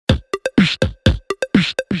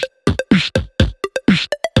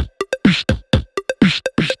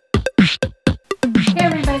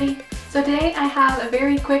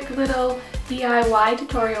very quick little DIY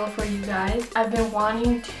tutorial for you guys. I've been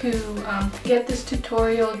wanting to get this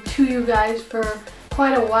tutorial to you guys for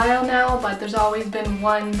quite a while now, but there's always been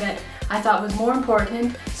one that I thought was more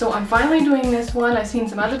important. So I'm finally doing this one. I've seen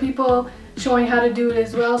some other people showing how to do it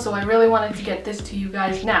as well, so I really wanted to get this to you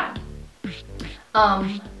guys now.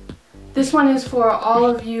 This one is for all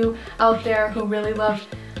of you out there who really love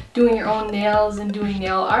doing your own nails and doing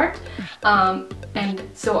nail art. And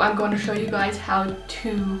so I'm going to show you guys how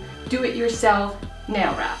to do it yourself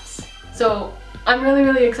nail wraps. So I'm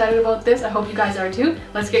really excited about this. I hope you guys are too.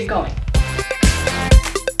 Let's get going.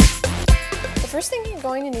 The first thing you're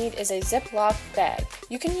going to need is a Ziploc bag.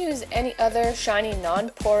 You can use any other shiny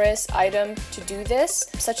non-porous item to do this,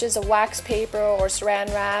 such as a wax paper or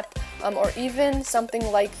saran wrap, or even something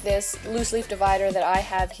like this loose leaf divider that I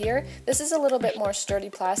have here. This is a little bit more sturdy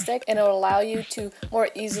plastic and it will allow you to more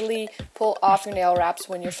easily pull off your nail wraps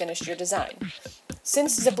when you're finished your design.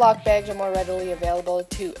 Since Ziploc bags are more readily available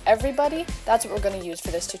to everybody, that's what we're going to use for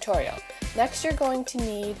this tutorial. Next, you're going to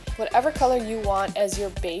need whatever color you want as your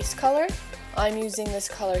base color. I'm using this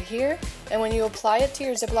color here, and when you apply it to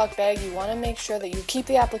your Ziploc bag, you want to make sure that you keep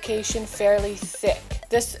the application fairly thick.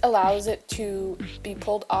 This allows it to be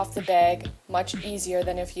pulled off the bag much easier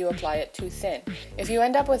than if you apply it too thin. If you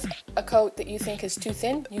end up with a coat that you think is too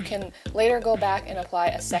thin, you can later go back and apply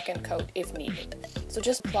a second coat if needed. So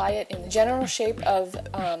just apply it in the general shape of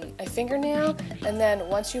a fingernail, and then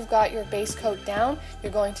once you've got your base coat down,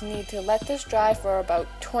 you're going to need to let this dry for about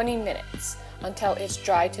 20 minutes until it's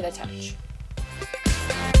dry to the touch.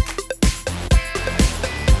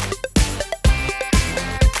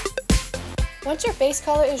 Once your base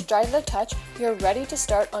color is dry to the touch, you're ready to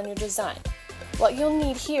start on your design. What you'll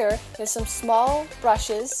need here is some small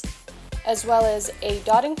brushes, as well as a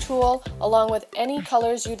dotting tool, along with any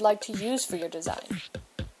colors you'd like to use for your design.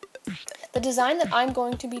 The design that I'm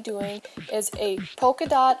going to be doing is a polka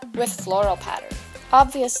dot with floral pattern.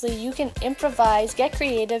 Obviously, you can improvise, get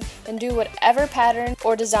creative, and do whatever pattern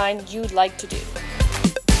or design you'd like to do.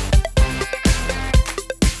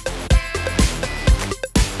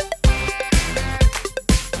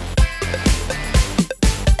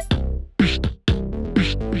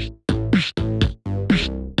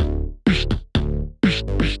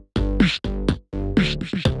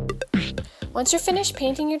 Once you're finished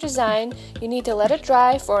painting your design, you need to let it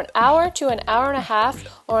dry for an hour to an hour and a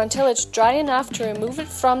half, or until it's dry enough to remove it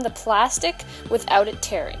from the plastic without it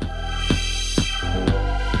tearing.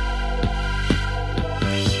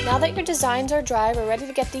 Now that your designs are dry, we're ready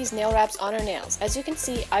to get these nail wraps on our nails. As you can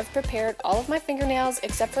see, I've prepared all of my fingernails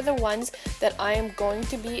except for the ones that I am going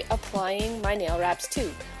to be applying my nail wraps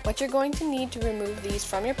to. What you're going to need to remove these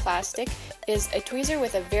from your plastic is a tweezer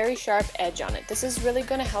with a very sharp edge on it. This is really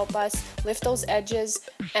going to help us lift those edges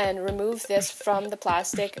and remove this from the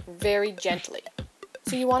plastic very gently.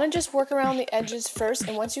 So you want to just work around the edges first,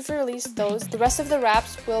 and once you've released those, the rest of the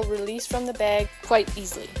wraps will release from the bag quite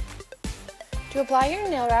easily. To apply your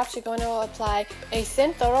nail wraps, you're going to apply a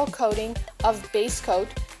thin thorough coating of base coat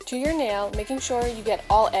to your nail, making sure you get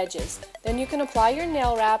all edges. Then you can apply your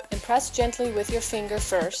nail wrap and press gently with your finger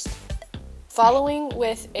first, following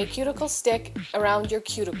with a cuticle stick around your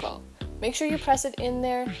cuticle. Make sure you press it in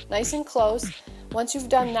there nice and close. Once you've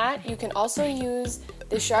done that, you can also use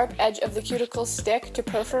the sharp edge of the cuticle stick to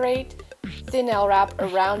perforate the nail wrap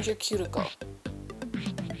around your cuticle.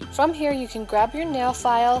 From here, you can grab your nail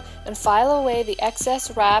file and file away the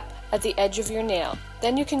excess wrap at the edge of your nail.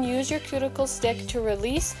 Then you can use your cuticle stick to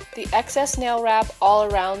release the excess nail wrap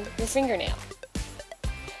all around your fingernail.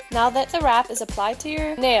 Now that the wrap is applied to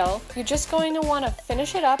your nail, you're just going to want to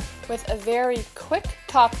finish it up with a very quick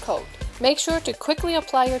top coat. Make sure to quickly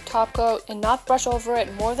apply your top coat and not brush over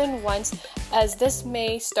it more than once, as this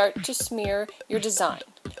may start to smear your design.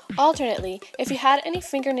 Alternately, if you had any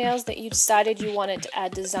fingernails that you decided you wanted to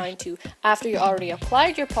add design to after you already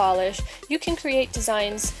applied your polish, you can create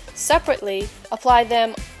designs separately, apply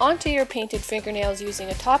them onto your painted fingernails using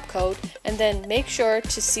a top coat, and then make sure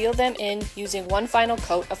to seal them in using one final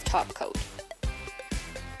coat of top coat.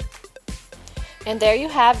 And there you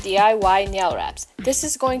have DIY nail wraps. This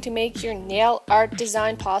is going to make your nail art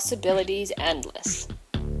design possibilities endless.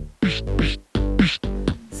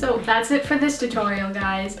 So that's it for this tutorial,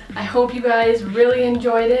 guys. I hope you guys really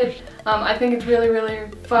enjoyed it. I think it's really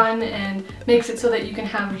fun and makes it so that you can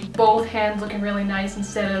have both hands looking really nice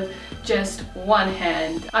instead of just one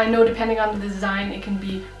hand. I know depending on the design it can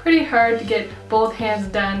be pretty hard to get both hands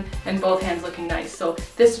done and both hands looking nice, so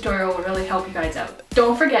this tutorial will really help you guys out.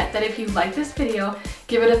 Don't forget that if you like this video,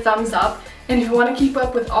 give it a thumbs up, and if you want to keep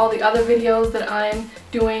up with all the other videos that I'm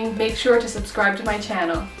doing, make sure to subscribe to my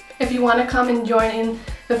channel. If you want to come and join in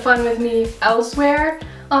the fun with me elsewhere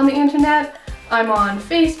on the internet, I'm on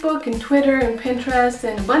Facebook and Twitter and Pinterest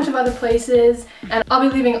and a bunch of other places, and I'll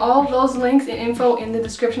be leaving all of those links and info in the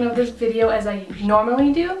description of this video as I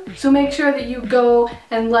normally do. So make sure that you go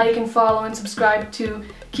and like and follow and subscribe to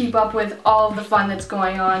keep up with all of the fun that's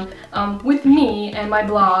going on with me and my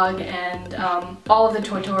blog and all of the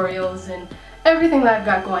tutorials and everything that I've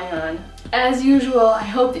got going on. As usual, I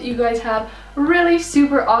hope that you guys have a really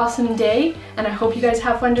super awesome day, and I hope you guys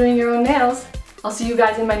have fun doing your own nails. I'll see you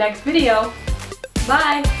guys in my next video.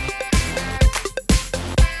 Bye!